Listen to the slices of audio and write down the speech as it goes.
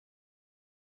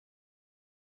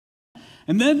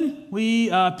And then we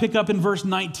pick up in verse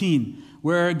 19,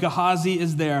 where Gehazi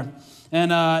is there.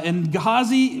 And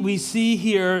Gehazi, we see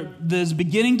here, is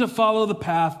beginning to follow the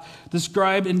path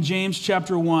described in James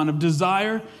chapter 1 of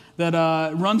desire that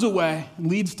runs away,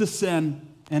 leads to sin,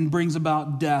 and brings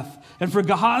about death. And for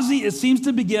Gehazi, it seems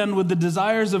to begin with the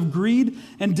desires of greed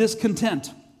and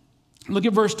discontent. Look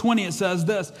at verse 20. It says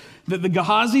this, that the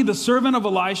Gehazi, the servant of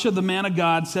Elisha, the man of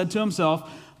God, said to himself,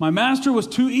 my master was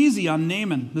too easy on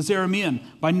Naaman, this Aramean,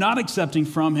 by not accepting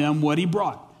from him what he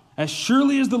brought. As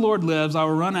surely as the Lord lives, I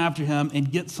will run after him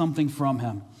and get something from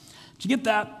him. Did you get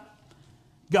that?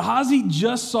 Gehazi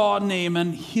just saw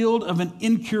Naaman healed of an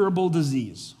incurable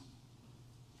disease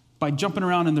by jumping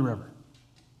around in the river.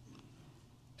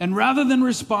 And rather than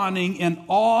responding in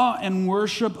awe and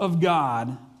worship of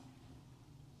God,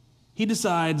 he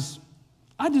decides,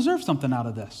 I deserve something out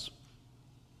of this.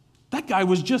 That guy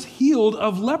was just healed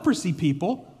of leprosy,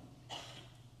 people.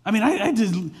 I mean, I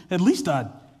just, at least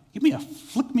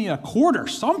flick me a quarter,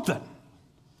 something.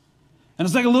 And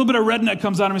it's like a little bit of redneck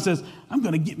comes out of him and says, I'm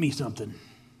going to get me something.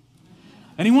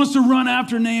 And he wants to run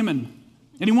after Naaman.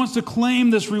 And he wants to claim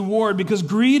this reward because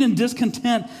greed and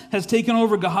discontent has taken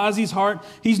over Gehazi's heart.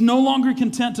 He's no longer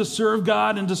content to serve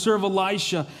God and to serve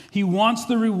Elisha. He wants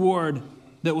the reward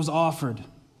that was offered.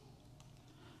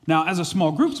 Now, as a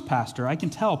small groups pastor, I can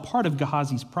tell part of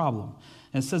Gehazi's problem.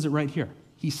 And it says it right here.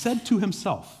 He said to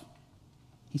himself.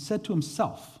 He said to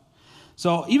himself.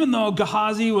 So even though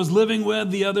Gehazi was living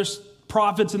with the other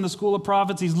prophets in the school of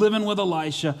prophets, he's living with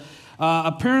Elisha,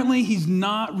 apparently he's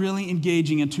not really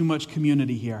engaging in too much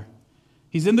community here.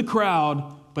 He's in the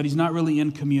crowd, but he's not really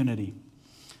in community.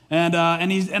 And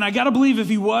I got to believe if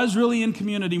he was really in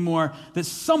community more, that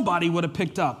somebody would have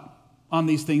picked up on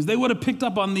these things. They would have picked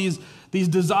up on these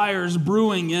desires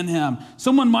brewing in him.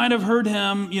 Someone might have heard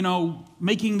him,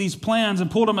 making these plans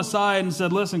and pulled him aside and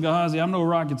said, listen, Gehazi, I'm no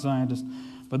rocket scientist,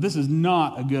 but this is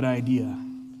not a good idea.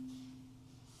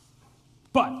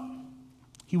 But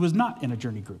he was not in a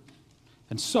journey group.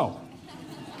 And so,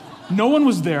 no one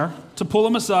was there to pull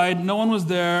him aside. No one was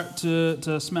there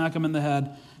to smack him in the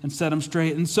head and set him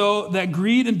straight. And so that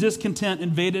greed and discontent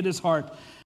invaded his heart.